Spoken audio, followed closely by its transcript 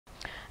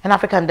An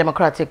African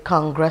Democratic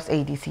Congress,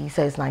 A.D.C,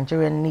 says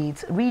Nigeria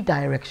needs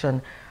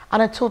redirection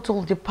and a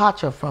total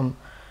departure from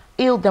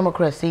ill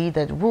democracy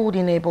that would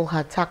enable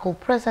her tackle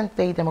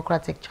present-day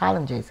democratic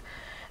challenges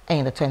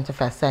in the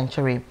 21st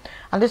century.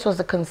 And this was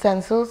the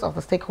consensus of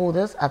the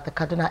stakeholders at the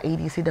Kaduna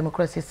A.D.C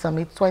Democracy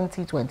Summit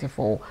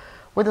 2024,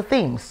 with the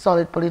theme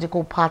Solid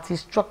Political Party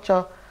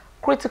Structure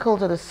Critical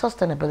to the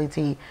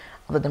Sustainability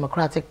of the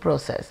Democratic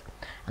Process.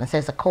 And it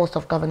says the cost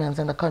of governance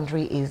in the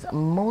country is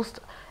most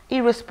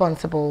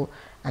irresponsible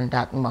and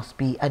that must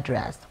be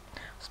addressed.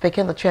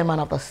 Speaking, the chairman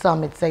of the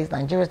summit says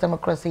Nigeria's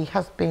democracy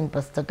has been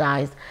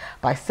bastardized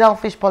by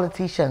selfish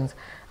politicians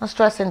and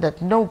stressing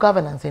that no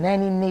governance in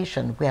any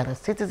nation where the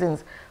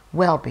citizens'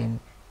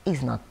 well-being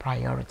is not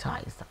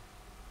prioritized.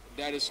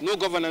 There is no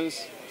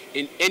governance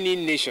in any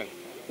nation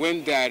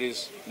when there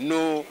is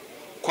no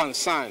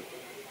concern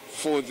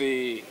for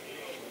the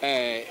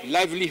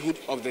livelihood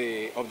of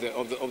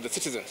the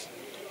citizens.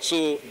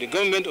 So the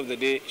government of the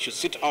day should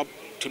sit up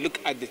to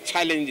look at the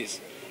challenges,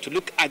 to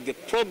look at the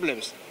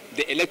problems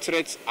the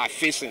electorates are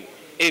facing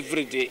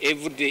every day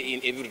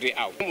in, every day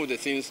out. Some of the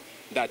things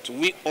that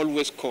we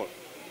always call.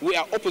 We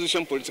are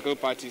opposition political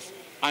parties,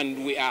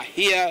 and we are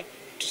here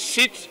to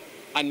sit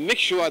and make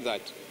sure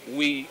that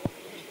we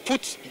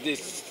put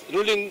this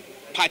ruling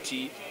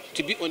party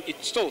to be on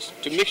its toes,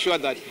 to make sure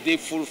that they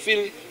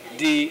fulfill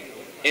the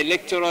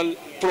electoral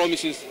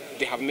promises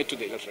they have made to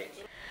the electorate.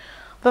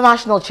 The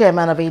national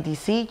chairman of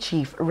A.D.C,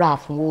 Chief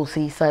Ralph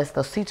Woolsey, says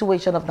the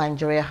situation of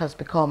Nigeria has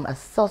become a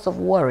source of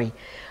worry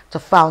to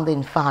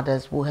founding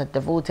fathers who had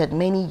devoted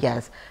many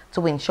years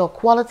to ensure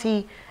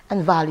quality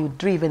and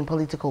value-driven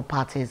political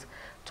parties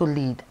to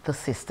lead the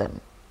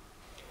system.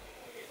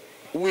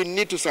 We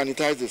need to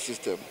sanitize the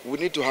system. We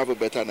need to have a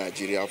better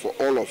Nigeria for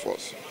all of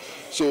us.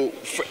 So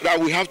that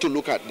we have to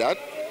look at that.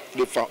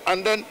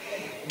 And then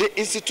the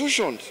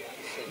institutions.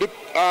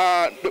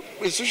 The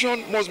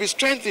institution must be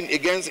strengthened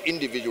against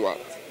individuals.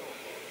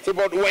 So,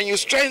 but when you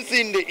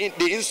strengthen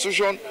the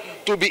institution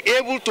to be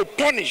able to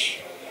punish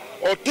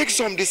or take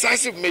some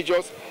decisive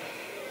measures,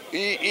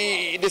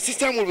 the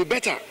system will be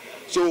better.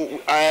 So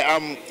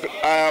I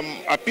am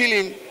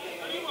appealing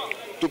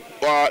to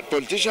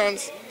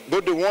politicians,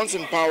 both the ones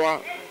in power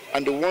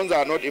and the ones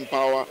that are not in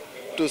power,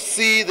 to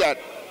see that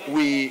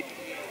we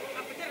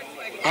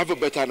have a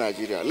better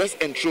Nigeria. Let's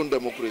enthrone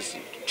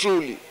democracy,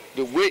 truly,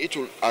 the way it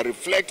will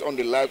reflect on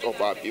the lives of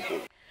our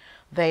people.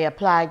 They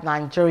applied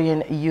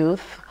Nigerian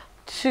youth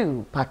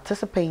to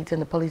participate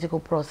in the political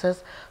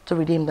process to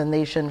redeem the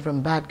nation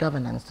from bad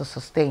governance to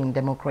sustain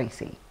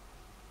democracy.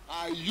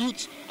 Our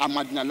youth are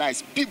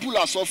marginalized. People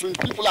are suffering.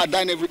 People are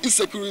dying every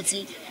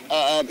insecurity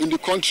in the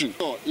country.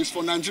 So it's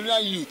for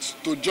Nigerian youth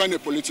to join a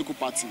political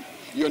party.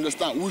 You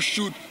understand? We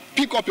should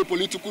pick up a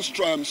political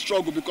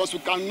struggle, because we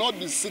cannot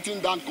be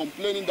sitting down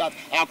complaining that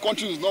our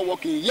country is not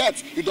working,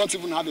 yet you don't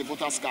even have a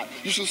voter's card.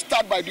 You should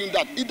start by doing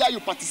that. Either you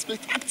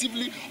participate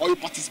actively or you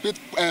participate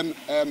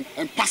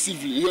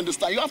passively. You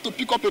understand? You have to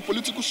pick up a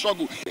political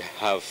struggle. We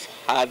have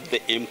had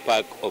the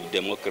impact of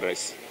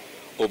democracy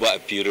over a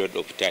period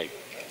of time,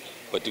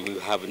 but we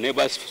have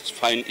never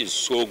found it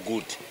so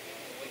good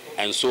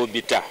and so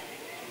bitter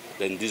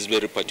than this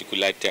very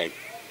particular time.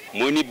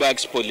 Money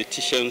bags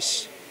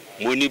politicians,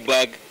 money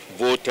bag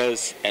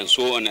voters, and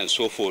so on and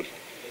so forth,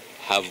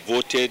 have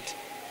voted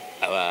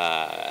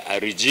a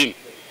regime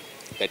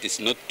that is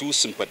not too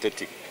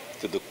sympathetic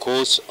to the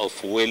cause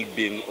of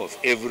well-being of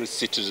every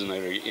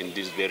citizenry in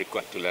this very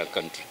particular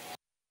country.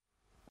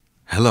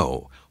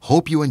 Hello,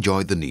 hope you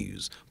enjoyed the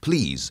news.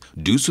 Please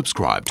do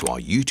subscribe to our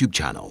YouTube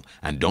channel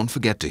and don't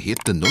forget to hit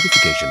the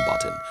notification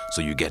button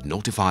so you get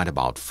notified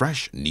about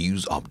fresh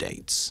news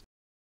updates.